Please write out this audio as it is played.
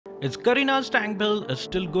Is Karina's tank build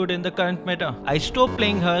still good in the current meta? I stopped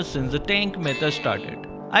playing her since the tank meta started.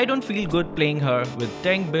 I don't feel good playing her with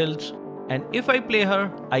tank builds, and if I play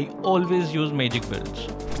her, I always use magic builds.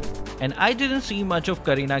 And I didn't see much of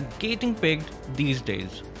Karina getting picked these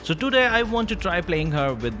days. So today I want to try playing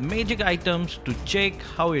her with magic items to check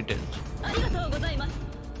how it is.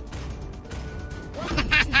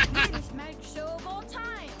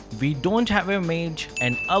 We don't have a mage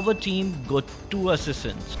and our team got 2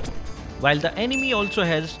 assassins, while the enemy also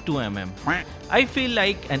has 2 MM. I feel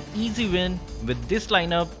like an easy win with this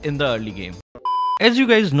lineup in the early game. As you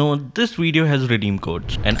guys know, this video has redeem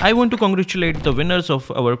codes and I want to congratulate the winners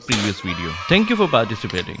of our previous video. Thank you for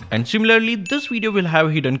participating. And similarly, this video will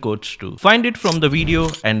have hidden codes too. Find it from the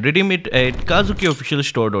video and redeem it at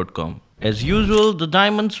Kazukiofficialstore.com. As usual, the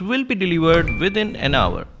diamonds will be delivered within an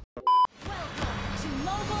hour.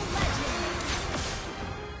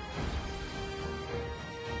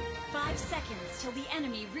 Till the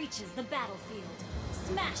enemy reaches the battlefield.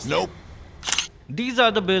 Smash Nope. These are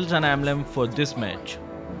the builds and emblem for this match.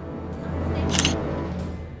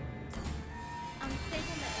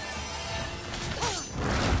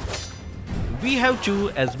 We have Chu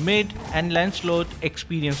as mid and Lancelot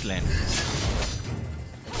experienced lane.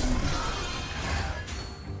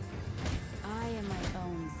 I am my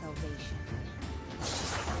own salvation.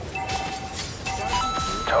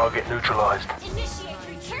 Target neutralized. Initiate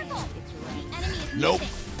retreat. Careful! The enemy is Nope.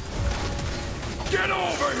 moving. Get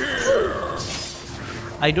over here!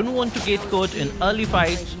 I don't want to get caught in early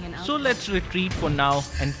fights, so let's retreat for now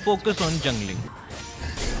and focus on jungling.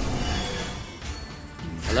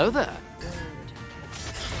 Hello there.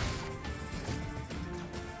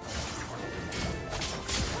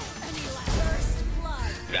 First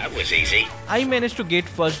blood. That was easy. I managed to get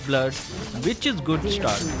first blood, which is good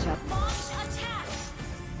start. Launch attack.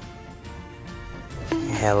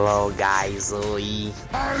 Hello guys, Oi.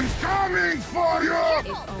 I'm coming for you!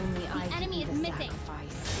 If only I the enemy is missing.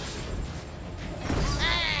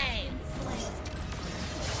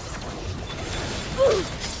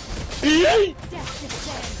 Hey! Death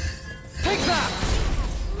descends. Take that!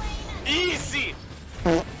 Easy!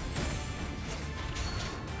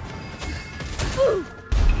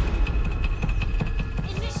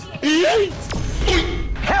 Initiate.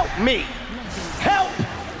 Help me! Help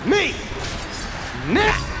me!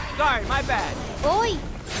 Sorry, my bad. Oi!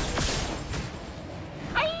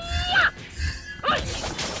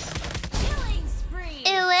 Killing spree.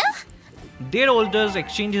 Their elders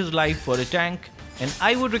exchange his life for a tank, and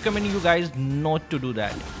I would recommend you guys not to do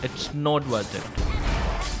that. It's not worth it.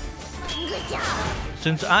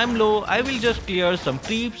 Since I'm low, I will just clear some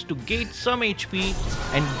creeps to get some HP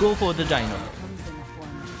and go for the dino.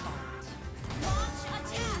 Launch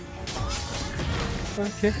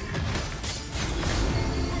attack. Okay.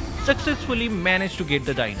 Successfully managed to get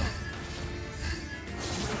the dino.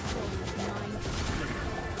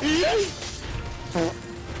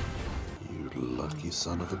 You lucky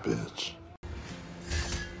son of a bitch.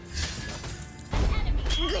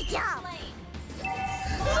 Good job.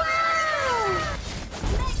 Mega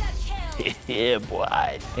kill. Yeah,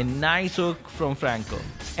 boy. A nice hook from Franco.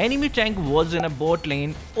 Enemy tank was in a bot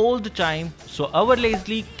lane all the time, so our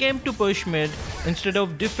Leslie came to push mid instead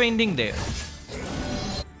of defending there.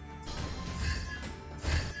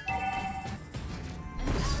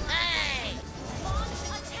 Hey! Launch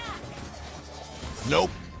attack.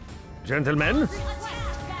 Nope. Gentlemen,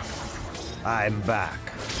 I'm back.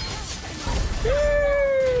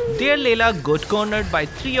 Their Layla got cornered by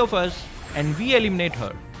 3 of us and we eliminate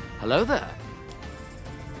her. Hello there.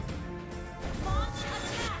 Launch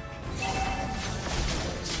attack.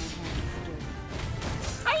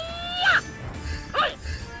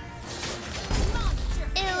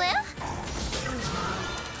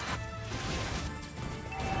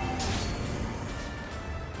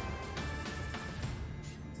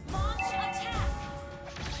 Launch attack.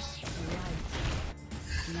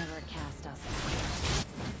 Never cast us.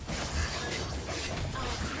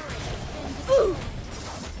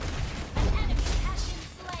 Enemy has been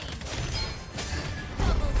slain.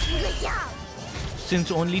 Double kill.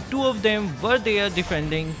 Since only 2 of them were there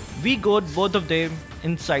defending, we got both of them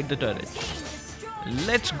inside the turret. Team destroyed.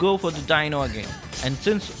 Let's go for the dino again. And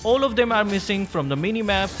since all of them are missing from the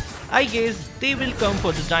minimap, I guess they will come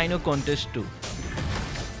for the dino contest too.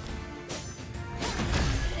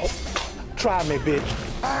 Try me, bitch.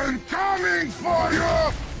 I'm coming for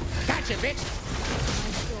you! Gotcha, bitch!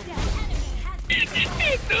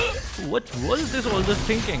 What was this all this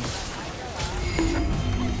thinking?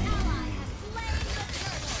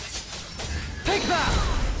 Take that!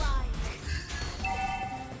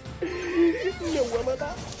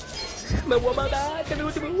 Lion. Double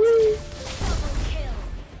kill.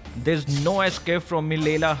 There's no escape from me,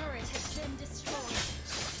 Layla. Turret has been destroyed.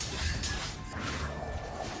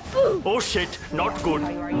 Oh shit, not good. How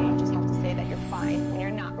you are, you just have to say that you're fine when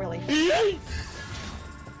you're not really. Your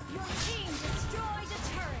team destroyed a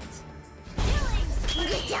turret. Killing spree.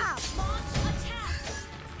 Good job. Launch attack.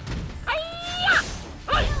 Killing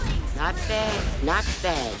Not bad, not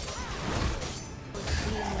bad.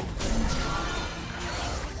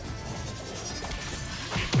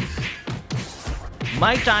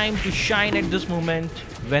 My time to shine at this moment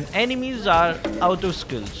when enemies are out of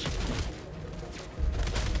skills.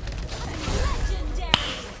 legendary.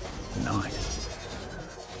 Nice.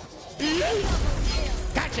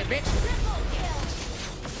 Gotcha, bitch. Triple kill.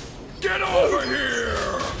 Get over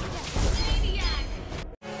here! Maniac.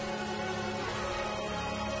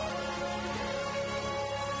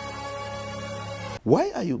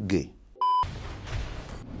 Why are you gay?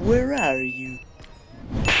 Where are you?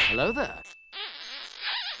 Hello there.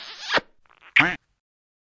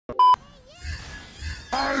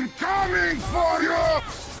 I'm coming for you!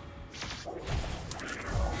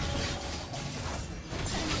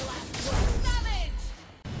 Savage.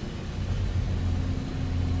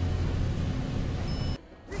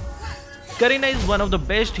 Karina is one of the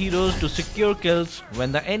best heroes to secure kills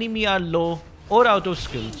when the enemy are low or out of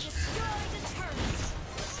skills. Destroyed a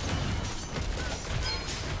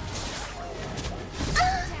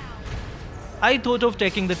turret. I thought of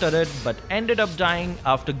taking the turret but ended up dying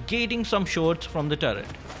after getting some shots from the turret.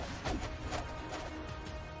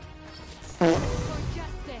 For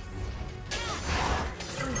justice.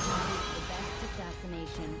 The best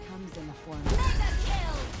assassination comes in the form of Mega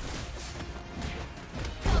kill.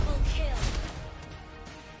 Double kill.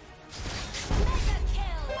 Mega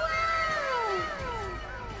kill.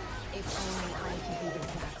 if only I could be the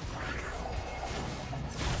sacrifice.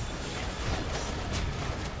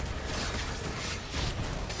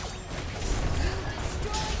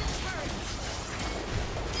 Destroyed a turret.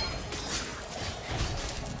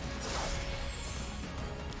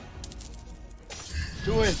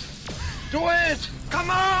 Do it! Do it! Come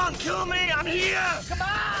on, kill me, I'm here! Come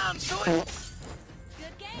on, do it!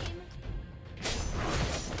 Good game.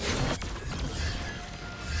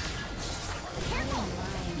 Careful.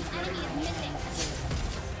 The enemy is missing.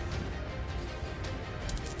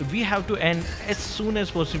 We have to end as soon as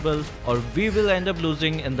possible or we will end up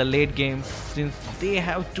losing in the late game since they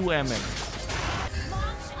have 2 MM.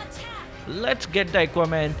 Launch attack. Let's get the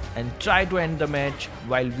equipment and try to end the match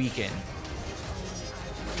while we can.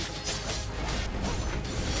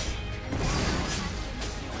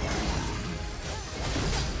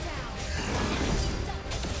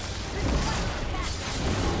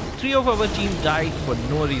 Three of our team died for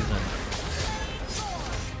no reason.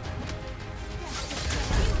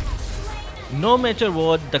 No matter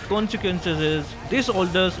what the consequences is, this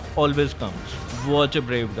orders always comes. Watch a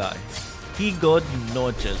brave guy. He got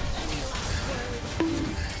no chill.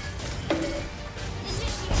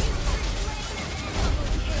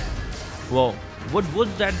 Wow, what was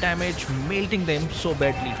that damage melting them so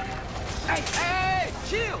badly? Hey,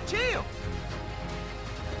 chill, chill!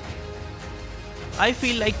 I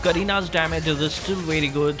feel like Karina's damage is still very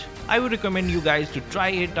good. I would recommend you guys to try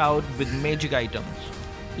it out with magic items.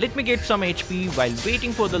 Let me get some HP while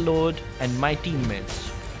waiting for the load and my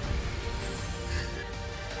teammates.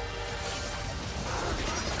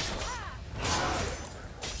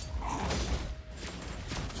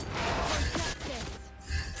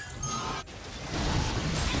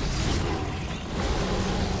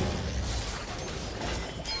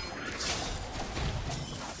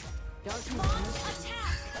 Launch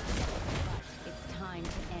attack. It's time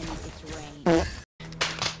to end its reign.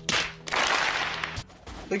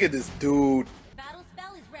 Look at this dude. Battle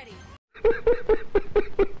spell is ready.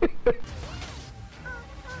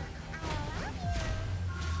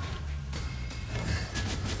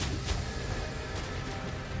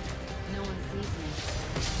 No one sees me.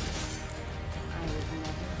 I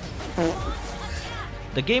was never.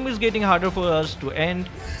 The game is getting harder for us to end.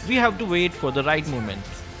 We have to wait for the right moment.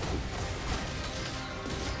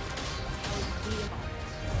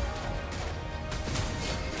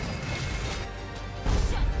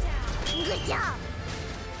 Shut down. Good job.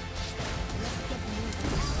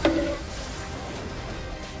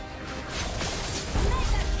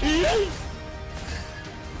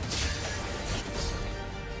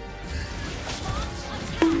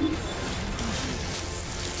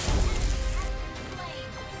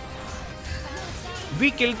 We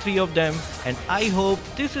killed 3 of them and I hope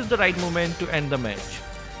this is the right moment to end the match.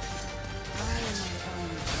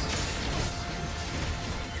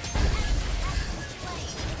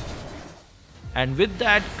 And with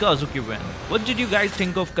that, Kazuki win. What did you guys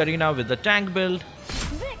think of Karina with the tank build?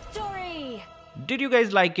 Victory! Did you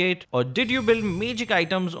guys like it, or did you build magic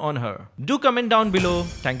items on her? Do comment down below.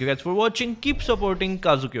 Thank you guys for watching. Keep supporting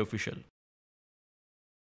Kazuki Official.